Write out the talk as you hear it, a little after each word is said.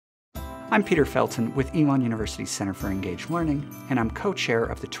I'm Peter Felton with Elon University's Center for Engaged Learning, and I'm co-chair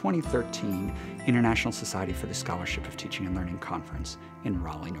of the 2013 International Society for the Scholarship of Teaching and Learning Conference in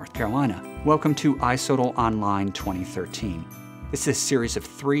Raleigh, North Carolina. Welcome to ISSOTL Online 2013. This is a series of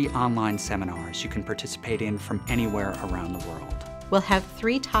 3 online seminars you can participate in from anywhere around the world. We'll have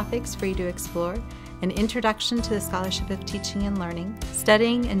 3 topics for you to explore: an introduction to the Scholarship of Teaching and Learning,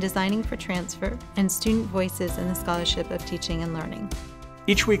 studying and designing for transfer, and student voices in the Scholarship of Teaching and Learning.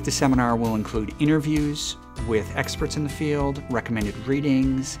 Each week, the seminar will include interviews with experts in the field, recommended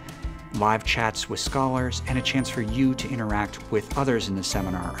readings, live chats with scholars, and a chance for you to interact with others in the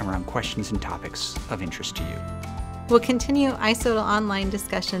seminar around questions and topics of interest to you. We'll continue ISSOTL online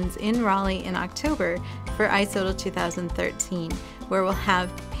discussions in Raleigh in October for ISSOTL 2013, where we'll have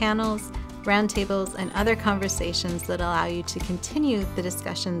panels, roundtables, and other conversations that allow you to continue the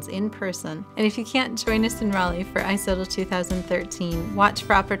discussions in person. And if you can't join us in Raleigh for ISSOTL 2013, watch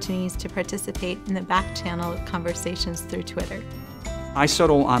for opportunities to participate in the back channel of conversations through Twitter.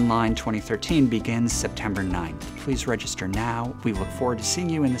 ISSOTL Online 2013 begins September 9th. Please register now. We look forward to seeing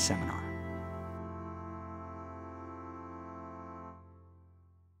you in the seminar.